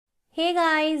Hey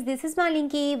guys, this is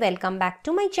Malinki. Welcome back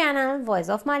to my channel Voice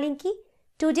of Malinki.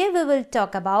 Today we will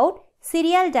talk about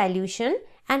serial dilution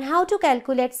and how to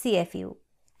calculate CFU.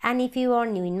 And if you are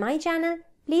new in my channel,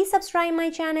 please subscribe my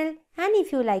channel, and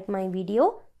if you like my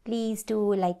video, please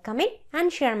do like, comment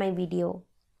and share my video.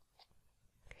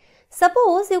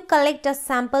 Suppose you collect a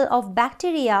sample of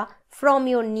bacteria from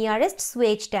your nearest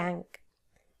sewage tank.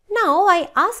 Now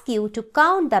I ask you to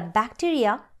count the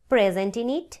bacteria present in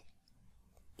it.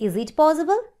 Is it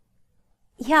possible?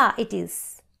 Yeah, it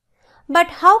is. But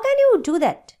how can you do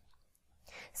that?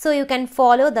 So you can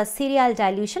follow the serial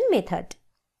dilution method.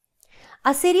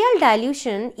 A serial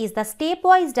dilution is the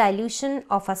stepwise dilution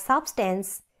of a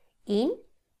substance in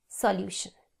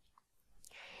solution.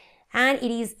 And it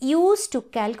is used to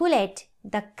calculate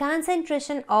the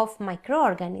concentration of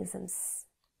microorganisms.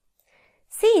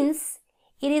 Since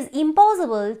it is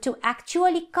impossible to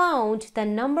actually count the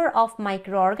number of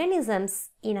microorganisms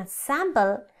in a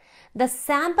sample, the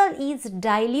sample is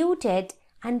diluted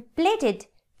and plated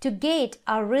to get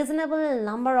a reasonable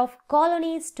number of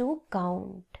colonies to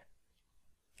count.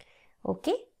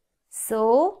 Okay,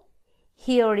 so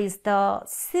here is the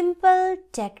simple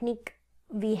technique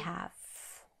we have.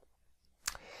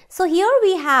 So here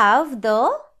we have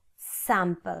the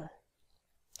sample.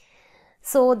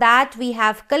 So that we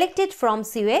have collected from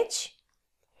sewage.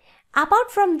 Apart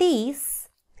from these,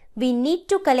 we need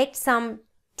to collect some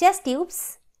test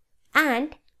tubes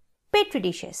and petri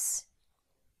dishes.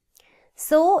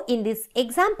 So in this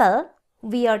example,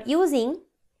 we are using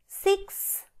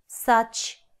 6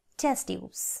 such test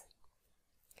tubes.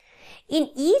 In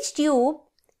each tube,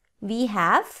 we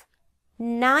have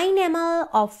 9 ml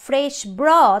of fresh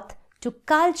broth to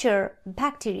culture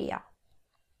bacteria.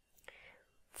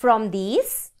 From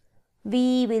these,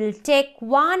 we will take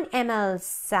 1 ml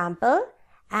sample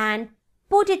and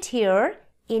put it here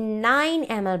in 9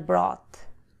 ml broth.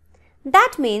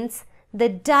 That means the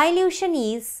dilution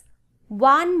is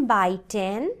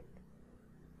 1/10,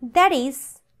 that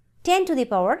is 10 to the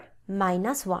power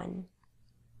minus 1.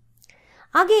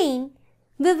 Again,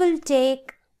 we will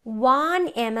take 1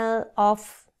 ml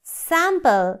of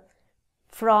sample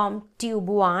from tube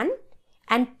 1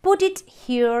 and put it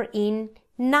here in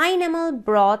 9 ml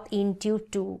broth in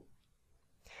tube 2.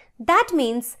 That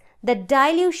means the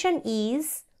dilution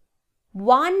is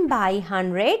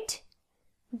 1/100,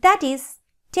 that is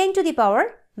 10 to the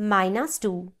power minus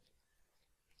 2.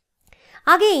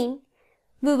 Again,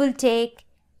 we will take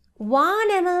 1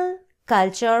 ml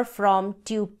culture from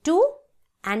tube 2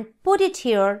 and put it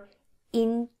here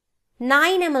in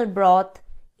 9 ml broth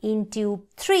in tube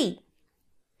 3.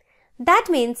 That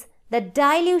means the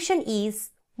dilution is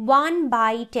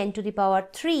 1/10 to the power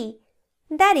 3,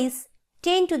 that is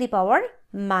 10 to the power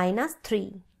minus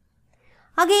 3.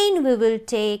 Again, we will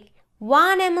take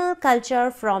 1 ml culture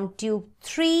from tube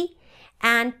 3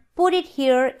 and put it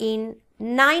here in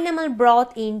 9 ml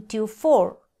broth in tube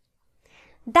 4.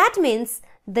 That means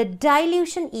the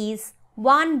dilution is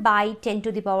 1/10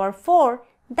 to the power 4,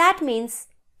 that means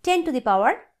 10 to the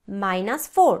power minus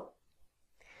 4.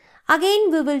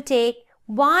 Again, we will take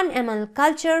 1 ml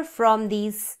culture from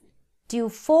this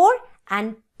tube 4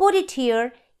 and put it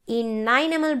here in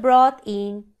 9 ml broth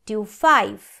in tube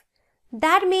 5.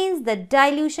 That means the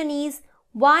dilution is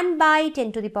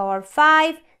 1/10 to the power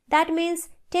 5, that means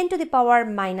 10 to the power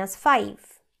minus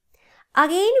 5.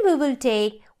 Again, we will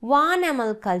take 1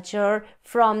 ml culture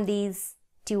from this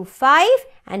tube 5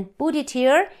 and put it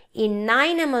here in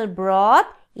 9 ml broth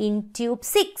in tube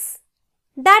 6.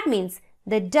 That means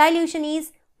the dilution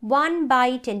is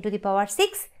 1/10 to the power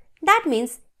 6, that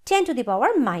means 10 to the power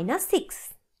minus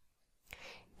 6.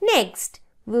 Next,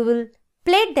 we will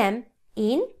plate them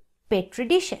in petri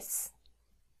dishes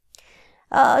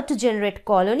to generate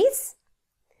colonies.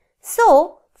 So,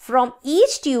 from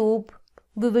each tube,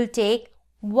 we will take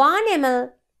 1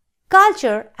 ml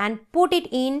culture and put it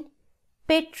in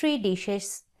petri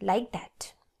dishes like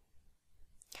that.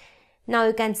 Now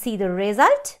you can see the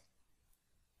result.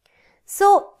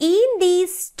 So, in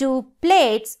these two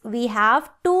plates, we have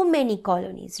too many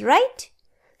colonies, right?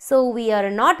 So, we are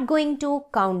not going to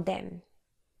count them.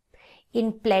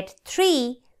 In plate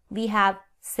 3, we have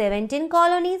 17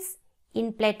 colonies.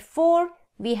 In plate 4,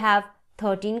 we have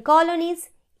 13 colonies.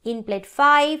 In plate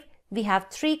 5, we have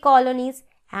 3 colonies.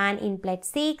 And in plate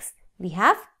 6, we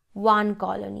have 1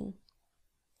 colony.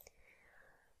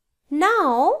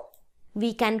 Now,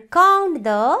 we can count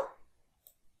the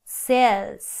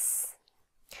cells.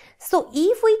 So,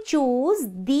 if we choose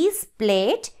this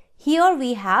plate, here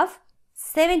we have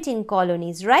 17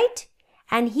 colonies, right?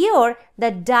 And here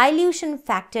the dilution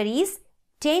factor is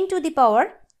 10 to the power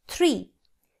 3.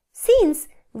 Since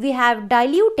we have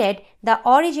diluted the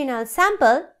original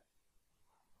sample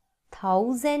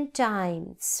 1000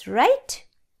 times, right?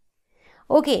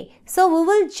 Okay, so we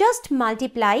will just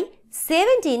multiply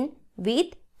 17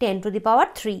 with 10 to the power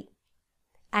 3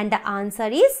 and the answer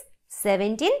is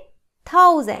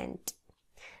 17,000.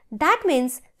 That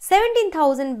means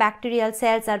 17,000 bacterial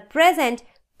cells are present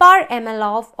per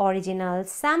ml of original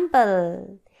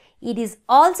sample. It is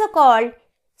also called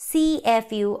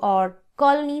CFU or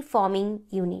colony forming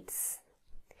units.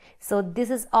 So this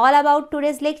is all about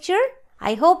today's lecture.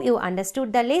 I hope you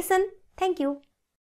understood the lesson. Thank you.